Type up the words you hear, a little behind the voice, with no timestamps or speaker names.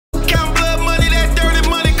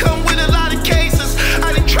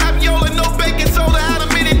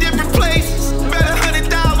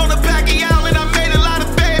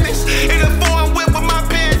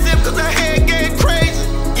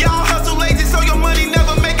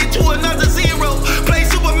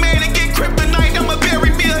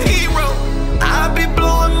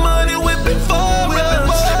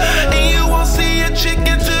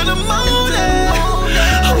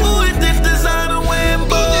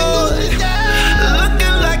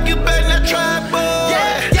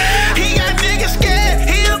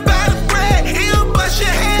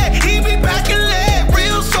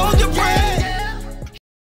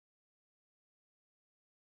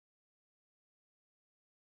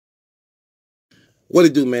What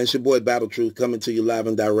it do, man? It's your boy Battle Truth coming to you live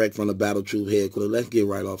and direct from the Battle Truth headquarters. Let's get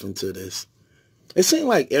right off into this. It seems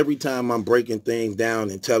like every time I'm breaking things down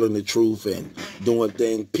and telling the truth and doing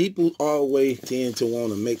things, people always tend to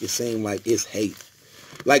want to make it seem like it's hate.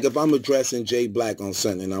 Like if I'm addressing Jay Black on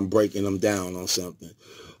something and I'm breaking him down on something.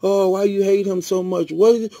 Oh, why you hate him so much?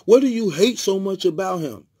 What do you hate so much about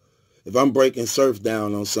him? If I'm breaking Surf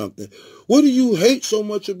down on something, what do you hate so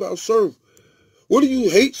much about Surf? What do you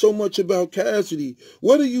hate so much about Cassidy?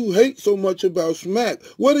 What do you hate so much about Smack?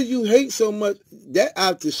 What do you hate so much? That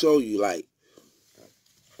ought to show you, like,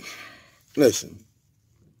 listen,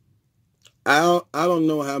 I don't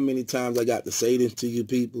know how many times I got to say this to you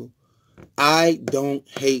people. I don't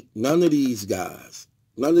hate none of these guys.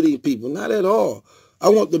 None of these people. Not at all. I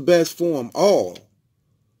want the best for them all.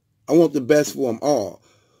 I want the best for them all.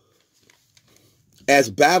 As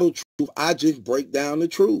Battle Truth, I just break down the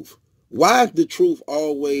truth. Why is the truth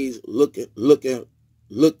always looked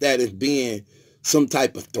at as being some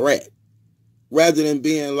type of threat, rather than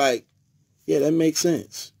being like, yeah, that makes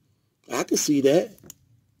sense. I can see that.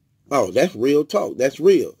 Oh, that's real talk. That's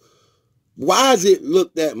real. Why is it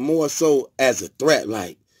looked at more so as a threat?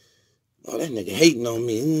 Like, oh, that nigga hating on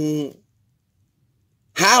me.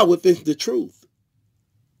 How if it's the truth?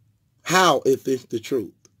 How if it's the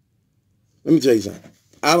truth? Let me tell you something.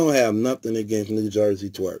 I don't have nothing against New Jersey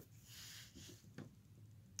Twerk.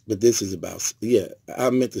 But this is about, yeah, I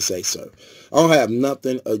meant to say Surf. I don't have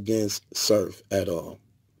nothing against Surf at all.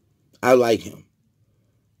 I like him.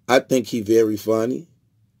 I think he very funny.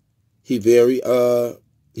 He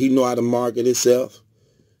know how to market himself.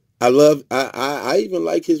 I even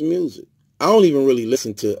like his music. I don't even really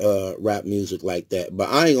listen to rap music like that, but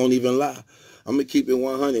I ain't gonna even lie. I'm gonna keep it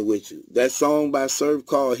 100 with you. That song by Surf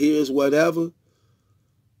called Here's Whatever,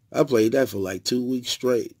 I played that for like 2 weeks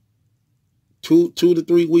straight. 2 to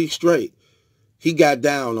 3 weeks straight. He got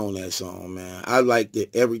down on that song, man. I liked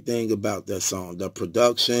everything about that song. The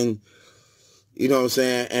production, you know what I'm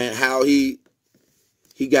saying, and how he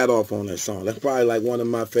got off on that song. That's probably like one of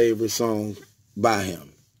my favorite songs by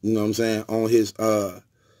him. You know what I'm saying? On his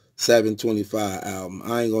 725 album.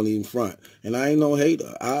 I ain't gonna even front. And I ain't no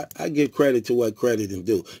hater. I give credit to what credit and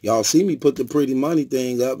due. Y'all see me put the Pretty Money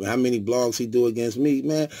thing up and how many blogs he do against me,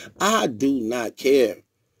 man. I do not care.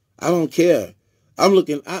 I don't care. I'm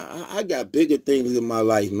looking, I got bigger things in my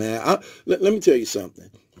life, man. Let me tell you something.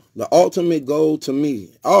 The ultimate goal to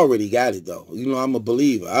me, I already got it though. You know, I'm a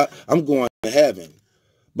believer. I'm going to heaven.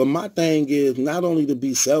 But my thing is not only to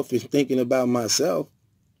be selfish, thinking about myself.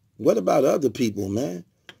 What about other people, man?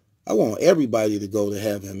 I want everybody to go to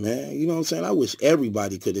heaven, man. You know what I'm saying? I wish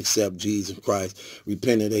everybody could accept Jesus Christ,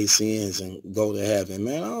 repent of their sins, and go to heaven,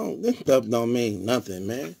 man. This stuff don't mean nothing,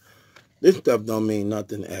 man. This stuff don't mean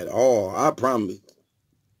nothing at all. I promise.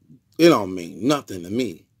 It don't mean nothing to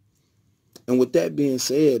me. And with that being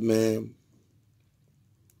said, man,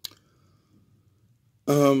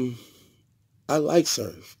 I like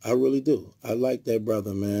Surf. I really do. I like that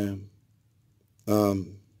brother, man.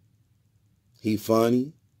 He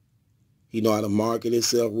funny. He know how to market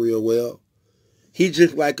himself real well. He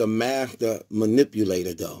just like a master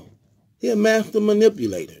manipulator, though. He a master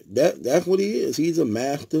manipulator. That's what he is. He's a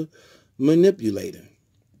master manipulator.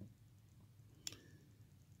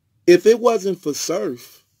 If it wasn't for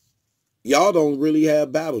Surf, y'all don't really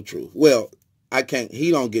have Battle Truth. Well,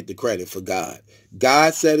 he don't get the credit for God.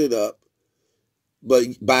 God set it up, but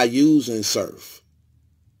by using Surf.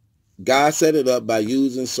 God set it up by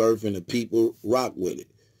using Surf, and the people rock with it.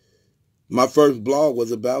 My first blog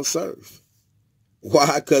was about Surf.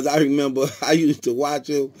 Why? Because I remember I used to watch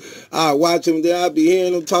him. I'd watch him, then I'd be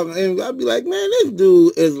hearing him talking, and I'd be like, man, this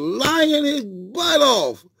dude is lying his butt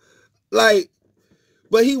off. Like,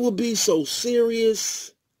 but he would be so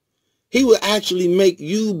serious. He would actually make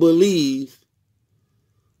you believe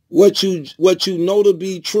what you know to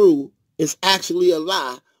be true is actually a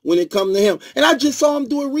lie when it comes to him. And I just saw him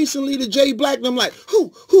do it recently to Jay Black, and I'm like,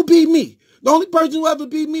 who beat me? The only person who ever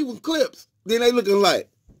beat me was Clips. Then they looking like,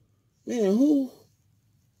 man, who?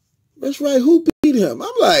 That's right, who beat him?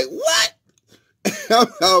 I'm like, what?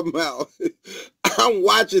 I'm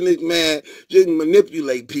watching this man just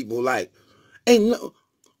manipulate people like, ain't no,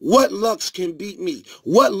 what Lux can beat me?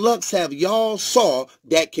 What Lux have y'all saw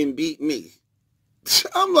that can beat me?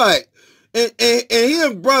 I'm like, and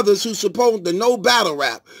him brothers who supposed to know battle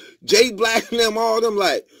rap, Jay Black and them, all them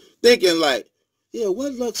like, thinking like, yeah,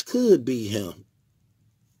 what Lux could beat him?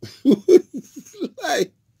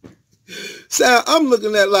 Like, so I'm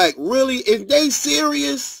looking at like, really? Is they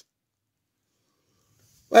serious?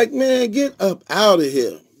 Like, man, get up out of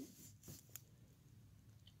here.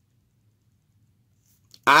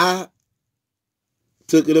 I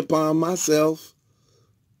took it upon myself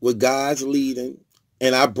with God's leading,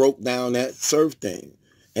 and I broke down that surf thing.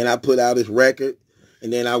 And I put out his record,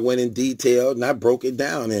 and then I went in detail, and I broke it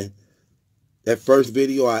down. And that first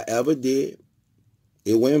video I ever did,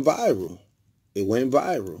 it went viral. It went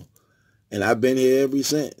viral. And I've been here ever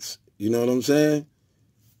since. You know what I'm saying?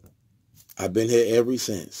 I've been here ever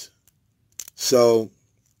since. So,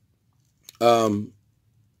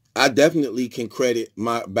 I definitely can credit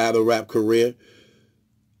my battle rap career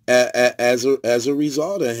as a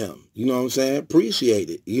result of him. You know what I'm saying? Appreciate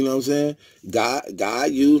it. You know what I'm saying?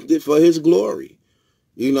 God used it for his glory.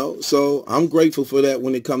 You know, so I'm grateful for that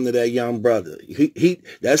when it comes to that young brother. He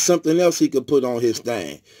that's something else he could put on his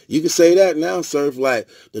thing. You can say that now, Surf, like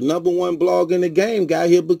the #1 blog in the game got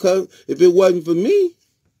here because if it wasn't for me,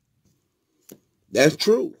 that's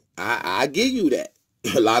true. I give you that.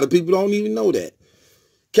 A lot of people don't even know that.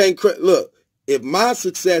 Look, if my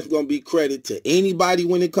success gonna be credit to anybody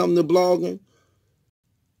when it comes to blogging,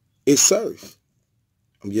 it's Surf.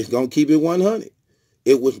 I'm just gonna keep it 100.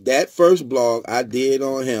 It was that first blog I did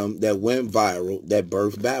on him that went viral, that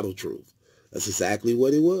birthed Battle Truth. That's exactly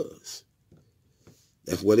what it was.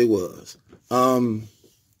 That's what it was. And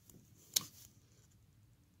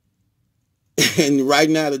right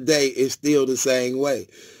now today, it's still the same way.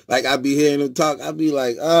 Like, I be hearing him talk, I be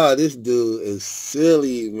like, oh, this dude is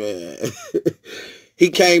silly, man. He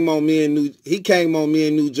came on me in New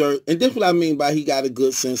Jersey. And this is what I mean by he got a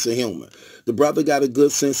good sense of humor. The brother got a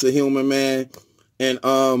good sense of humor, man. And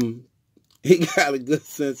he got a good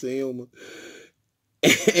sense of humor.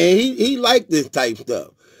 And he liked this type stuff.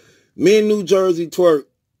 Me and New Jersey Twerk.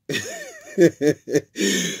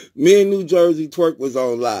 Me and New Jersey Twerk was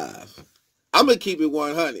on live. I'm going to keep it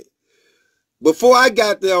 100. Before I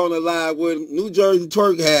got there on the live with him, New Jersey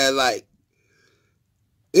Twerk had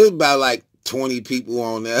it was about like 20 people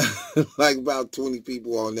on there. Like about 20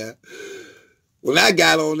 people on there. When I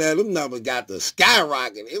got on there, them numbers got to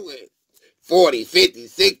skyrocketing. It went 40, 50,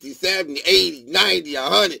 60, 70, 80, 90,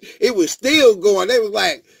 100. It was still going. They was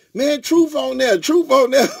like, man, truth on there, truth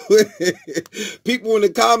on there. People in the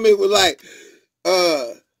comment were like,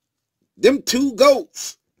 them two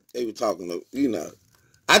goats. They were talking, you know.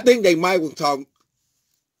 I think they might was talking.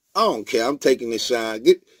 I don't care. I'm taking the shine.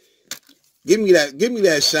 Give me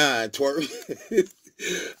that shine, Twerk.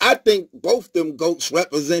 I think both them goats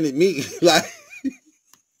represented me. Like,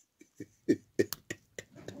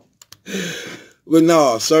 but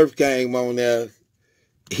no, Surf came on there.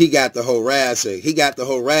 He got the harassing. He got the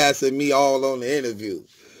harassing me all on the interview.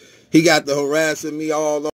 He got the harassing me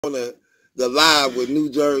all on the live with New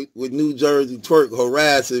Jersey Twerk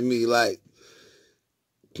harassing me. Like,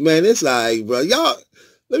 man, it's all right, bro. Y'all,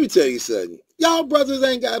 let me tell you something. Y'all brothers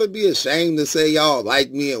ain't got to be ashamed to say y'all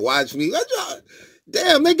like me and watch me.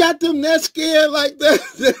 Damn, they got them that scared like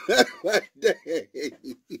that. Like,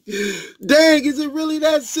 dang, is it really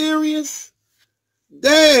that serious?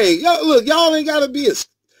 Dang, y'all ain't got to be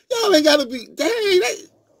dang,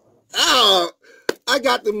 I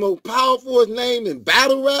got the most powerful name in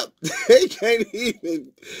battle rap. They can't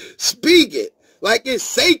even speak it. Like it's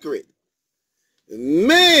sacred.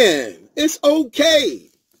 Man, it's okay.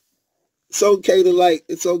 It's okay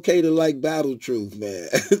to like Battle Truth, man.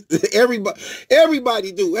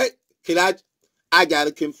 Everybody do. Hey, I got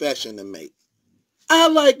a confession to make. I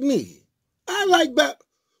like me. I like Battle.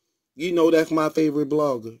 You know that's my favorite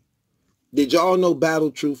blogger. Did y'all know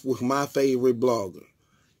Battle Truth was my favorite blogger?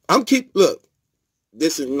 Look,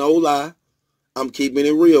 this is no lie. I'm keeping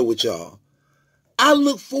it real with y'all. I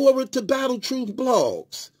look forward to Battle Truth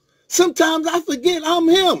blogs. Sometimes I forget I'm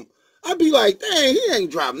him. I be like, dang, he ain't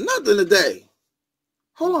dropped nothing today.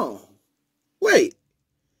 Hold on. Wait.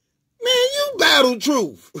 Man, you Battle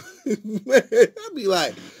Truth. Man, I be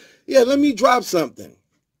like, yeah, let me drop something.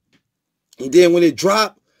 And then when it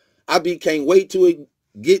drop, can't wait till it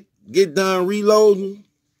get done reloading,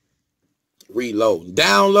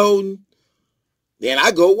 downloading. Then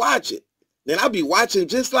I go watch it. Then I be watching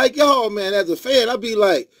just like y'all, man. As a fan, I be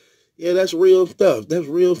like, yeah, that's real stuff. That's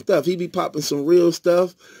real stuff. He be popping some real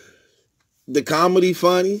stuff. The comedy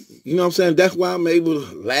funny. You know what I'm saying? That's why I'm able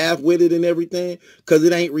to laugh with it and everything. Because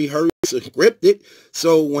it ain't rehearsed or scripted.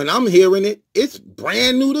 So when I'm hearing it, it's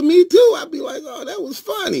brand new to me too. I be like, oh, that was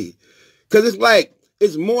funny. Because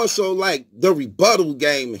it's more so like the rebuttal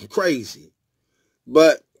game is crazy.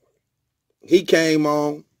 But he came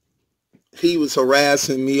on. He was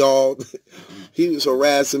harassing me he was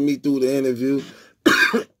harassing me through the interview.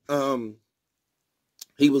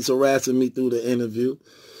 He was harassing me through the interview,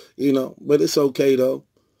 you know, but it's okay though.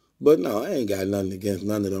 But no, I ain't got nothing against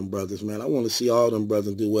none of them brothers, man. I want to see all them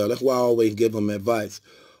brothers do well. That's why I always give them advice.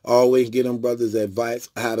 Always get them brothers advice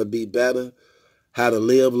how to be better, how to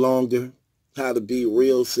live longer, how to be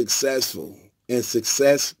real successful. And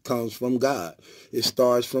success comes from God. It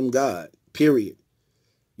starts from God, period.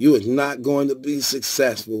 You are not going to be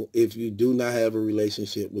successful if you do not have a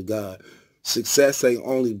relationship with God. Success ain't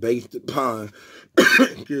only based upon,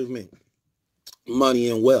 excuse me, money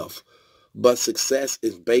and wealth, but success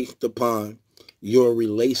is based upon your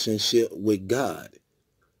relationship with God,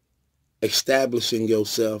 establishing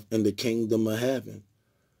yourself in the kingdom of heaven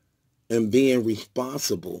and being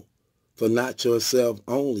responsible for not yourself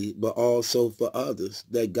only, but also for others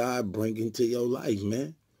that God bring into your life,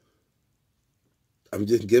 man. I'm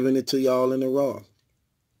just giving it to y'all in the raw.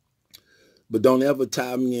 But don't ever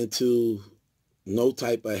tie me into no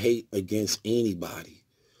type of hate against anybody.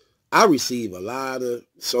 I receive a lot of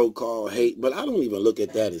so-called hate, but I don't even look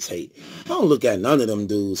at that as hate. I don't look at none of them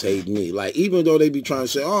dudes hating me. Like, even though they be trying to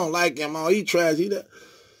say, I don't like him, oh, he trash, he that.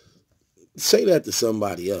 Say that to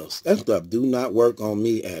somebody else. That stuff do not work on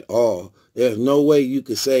me at all. There's no way you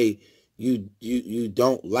could say you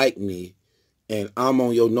don't like me and I'm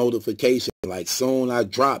on your notification. Like, soon I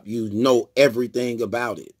drop, you know everything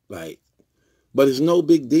about it. Like, but it's no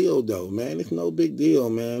big deal, though, man. It's no big deal,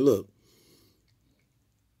 man. Look,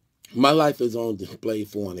 my life is on display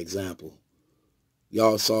for an example.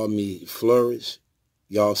 Y'all saw me flourish.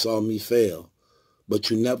 Y'all saw me fail. But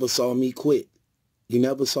you never saw me quit. You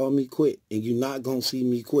never saw me quit. And you're not going to see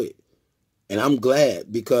me quit. And I'm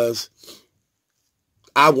glad, because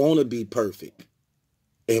I want to be perfect.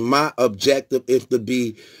 And my objective is to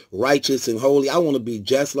be righteous and holy. I want to be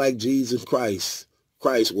just like Jesus Christ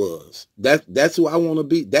was. That's who I want to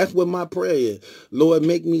be. That's what my prayer is. Lord,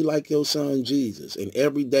 make me like your son Jesus. And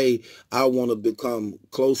every day I want to become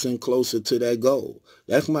closer and closer to that goal.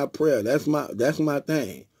 That's my prayer. That's my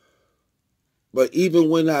thing. But even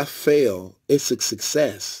when I fail, it's a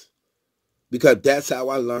success, because that's how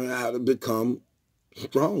I learn how to become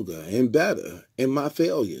stronger and better in my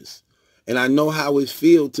failures. And I know how it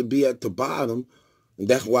feels to be at the bottom. And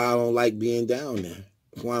that's why I don't like being down there.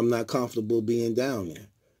 That's why I'm not comfortable being down there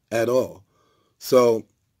at all. So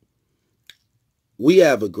we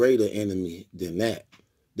have a greater enemy than that.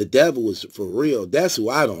 The devil is for real. That's who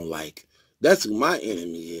I don't like. That's who my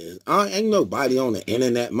enemy is. Ain't nobody on the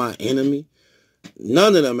internet my enemy.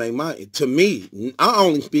 None of them ain't my, to me, I'm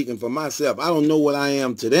only speaking for myself. I don't know what I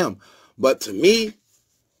am to them. But to me,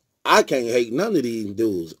 I can't hate none of these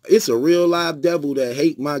dudes. It's a real live devil that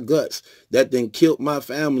hate my guts, that then killed my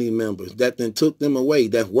family members, that then took them away,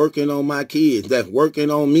 that's working on my kids, that's working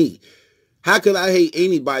on me. How could I hate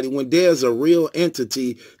anybody when there's a real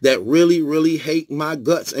entity that really, really hate my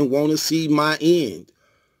guts and want to see my end?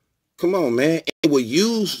 Come on, man. And will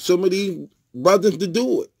use some of these brothers to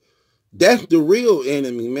do it. That's the real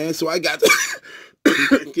enemy, man. So I got to,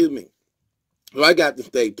 excuse me. So I got to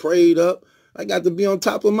stay prayed up. I got to be on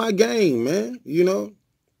top of my game, man, you know.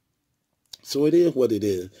 So it is what it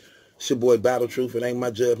is. It's your boy Battle Truth. It ain't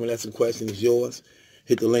my judgment. That's the question. It's yours.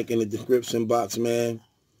 Hit the link in the description box, man.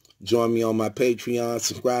 Join me on my Patreon.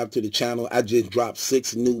 Subscribe to the channel. I just dropped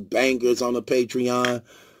 6 new bangers on the Patreon.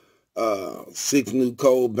 6 new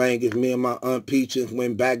cold bangers. Me and my Aunt Peaches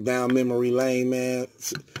went back down memory lane, man.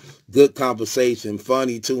 Good conversation.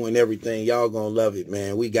 Funny, too, and everything. Y'all gonna love it,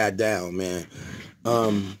 man. We got down, man.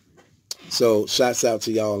 So shouts out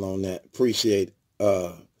to y'all on that. Appreciate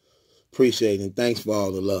it. And thanks for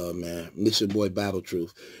all the love, man. This your boy Battle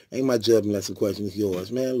Truth. Ain't my judgment, that's the question, is yours.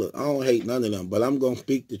 Man, look, I don't hate none of them, but I'm going to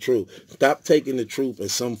speak the truth. Stop taking the truth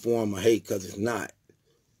as some form of hate, because it's not.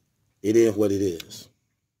 It is what it is.